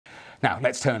Now,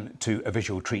 let's turn to a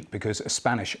visual treat because a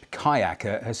Spanish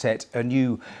kayaker has set a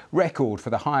new record for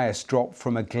the highest drop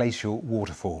from a glacial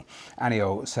waterfall.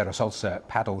 Aniol Sarasolsa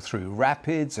paddled through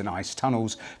rapids and ice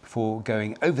tunnels before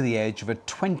going over the edge of a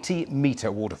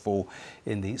 20-metre waterfall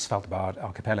in the Svalbard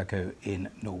archipelago in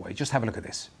Norway. Just have a look at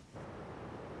this.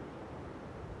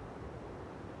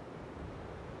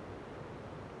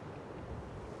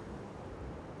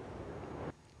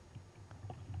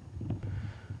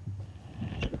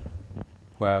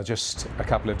 Well, just a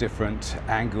couple of different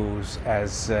angles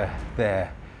as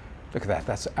there. Look at that,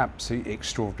 that's absolutely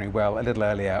extraordinary. Well, a little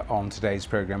earlier on today's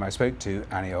programme, I spoke to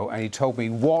Aniol and he told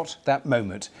me what that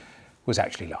moment was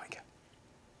actually like.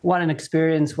 What an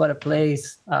experience, what a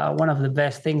place. One of the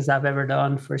best things I've ever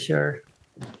done, for sure.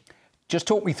 Just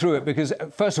talk me through it, because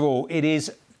first of all, it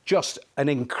is just an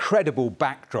incredible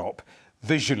backdrop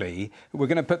visually. We're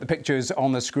going to put the pictures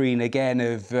on the screen again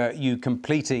of you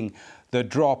completing the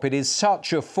drop. It is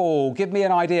such a fall. Give me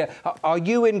an idea. Are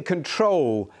you in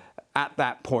control at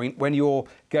that point when you're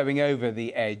going over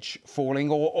the edge, falling,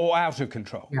 or out of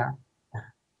control? Yeah.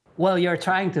 Well, you're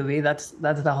trying to be. That's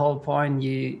the whole point.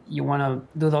 You want to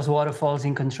do those waterfalls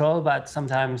in control, but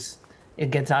sometimes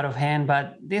it gets out of hand.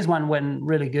 But this one went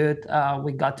really good.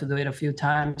 We got to do it a few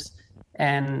times,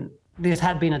 and this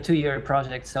had been a 2-year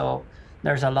project, so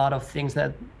there's a lot of things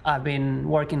that I've been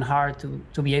working hard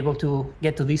to be able to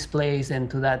get to this place and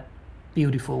to that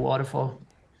beautiful waterfall.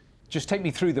 Just take me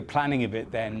through the planning of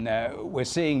it then. We're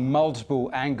seeing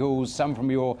multiple angles, some from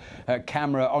your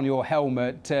camera on your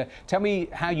helmet. Tell me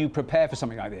how you prepare for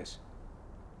something like this.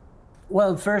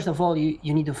 Well, first of all, you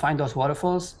need to find those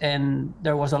waterfalls, and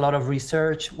there was a lot of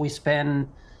research. We spent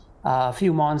a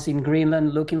few months in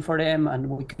Greenland looking for them, and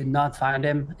we could not find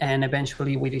them. And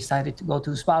eventually we decided to go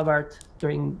to Svalbard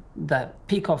during the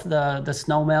peak of the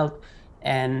snow melt.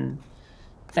 And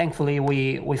thankfully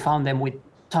we found them with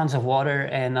tons of water.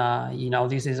 And,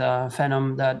 this is a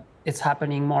phenomenon that it's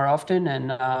happening more often.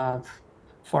 And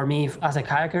for me, as a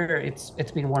kayaker,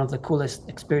 it's been one of the coolest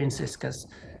experiences, because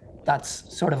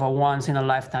that's sort of a once in a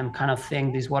lifetime kind of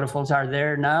thing. These waterfalls are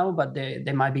there now, but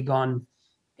they might be gone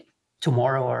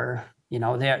tomorrow, or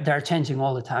they're changing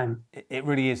all the time. It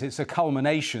really is. It's a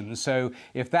culmination. So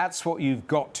if that's what you've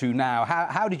got to now,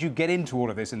 how did you get into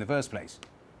all of this in the first place?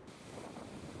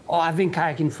 Oh, I've been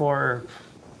kayaking for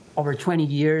over 20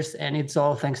 years, and it's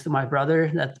all thanks to my brother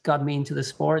that got me into the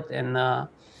sport. And I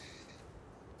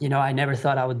never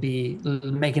thought I would be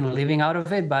making a living out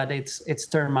of it, but it's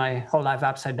turned my whole life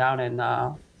upside down. And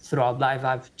throughout life,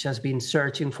 I've just been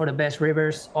searching for the best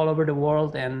rivers all over the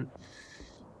world. And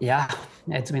yeah,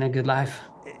 it's been a good life.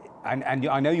 And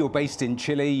I know you're based in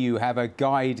Chile, you have a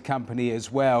guide company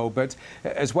as well, but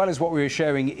as well as what we were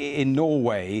showing in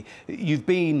Norway, you've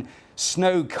been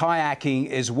snow kayaking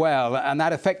as well, and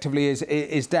that effectively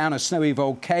is down a snowy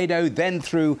volcano, then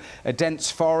through a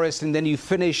dense forest, and then you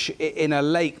finish in a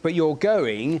lake, but you're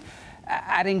going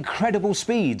at incredible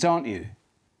speeds, aren't you?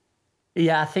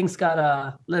 Yeah, things got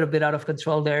a little bit out of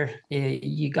control there.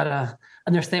 You gotta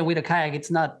understand, with a kayak,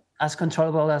 it's not as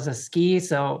controllable as a ski,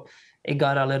 so it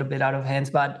got a little bit out of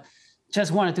hands. But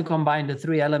just wanted to combine the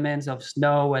three elements of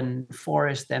snow and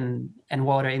forest and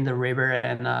water in the river,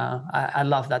 and I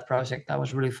love that project. That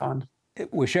was really fun.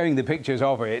 We're showing the pictures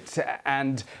of it,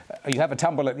 and you have a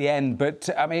tumble at the end, but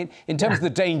I mean, in terms of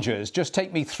the dangers, just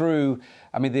take me through.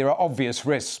 I mean, there are obvious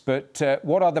risks, but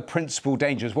what are the principal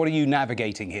dangers? What are you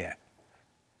navigating here?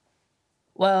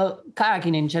 Well,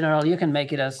 kayaking in general, you can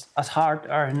make it as hard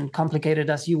or complicated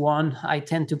as you want. I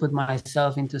tend to put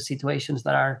myself into situations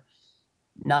that are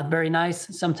not very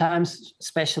nice sometimes,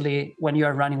 especially when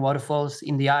you're running waterfalls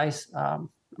in the ice.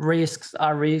 Risks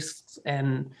are risks.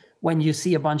 And when you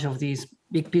see a bunch of these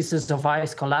big pieces of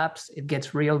ice collapse, it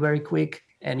gets real very quick.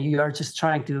 And you are just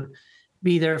trying to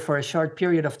be there for a short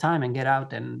period of time and get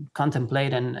out and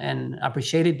contemplate and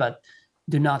appreciate it. But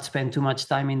do not spend too much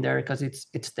time in there, because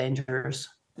it's dangerous.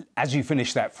 As you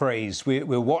finish that phrase,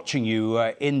 we're watching you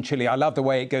in Chile. I love the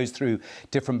way it goes through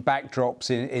different backdrops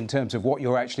in terms of what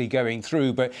you're actually going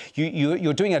through. But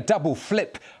you're doing a double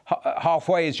flip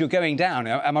halfway as you're going down.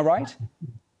 Am I right?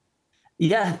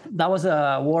 Yeah, that was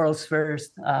a world's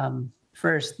first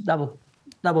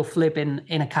double flip in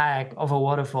a kayak of a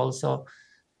waterfall. So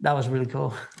that was really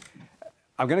cool.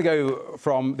 I'm going to go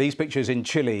from these pictures in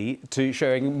Chile to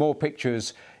showing more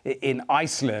pictures in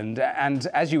Iceland. And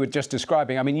as you were just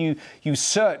describing, I mean, you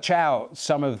search out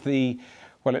some of the,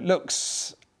 well, it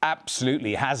looks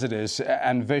absolutely hazardous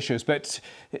and vicious, but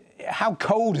how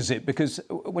cold is it? Because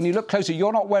when you look closer,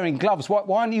 you're not wearing gloves. Why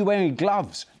aren't you wearing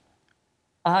gloves?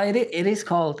 It is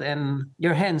cold, and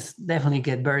your hands definitely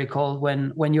get very cold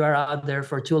when you are out there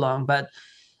for too long. But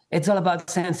it's all about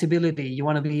sensibility. You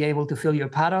want to be able to feel your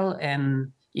paddle,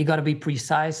 and you got to be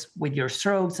precise with your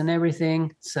strokes and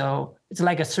everything. So it's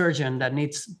like a surgeon that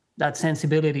needs that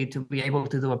sensibility to be able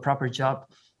to do a proper job.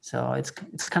 So it's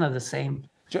kind of the same.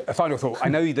 A final thought. I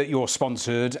know that you're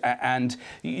sponsored and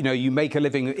you make a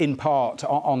living in part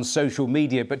on social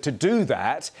media, but to do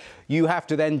that, you have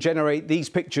to then generate these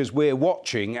pictures we're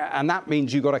watching, and that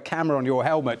means you've got a camera on your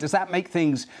helmet. Does that make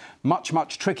things much,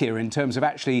 much trickier in terms of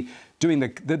actually doing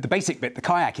the basic bit, the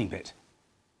kayaking bit?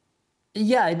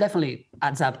 Yeah, it definitely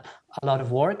adds up a lot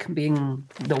of work being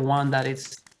the one that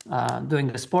is doing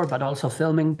the sport, but also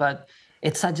filming. But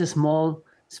it's such a small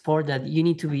sport that you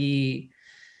need to be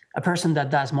a person that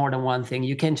does more than one thing.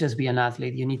 You can't just be an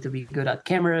athlete. You need to be good at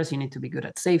cameras, you need to be good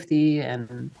at safety,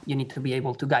 and you need to be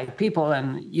able to guide people,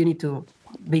 and you need to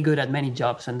be good at many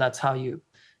jobs, and that's how you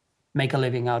make a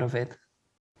living out of it.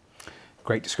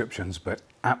 Great descriptions, but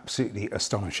absolutely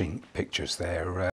astonishing pictures there.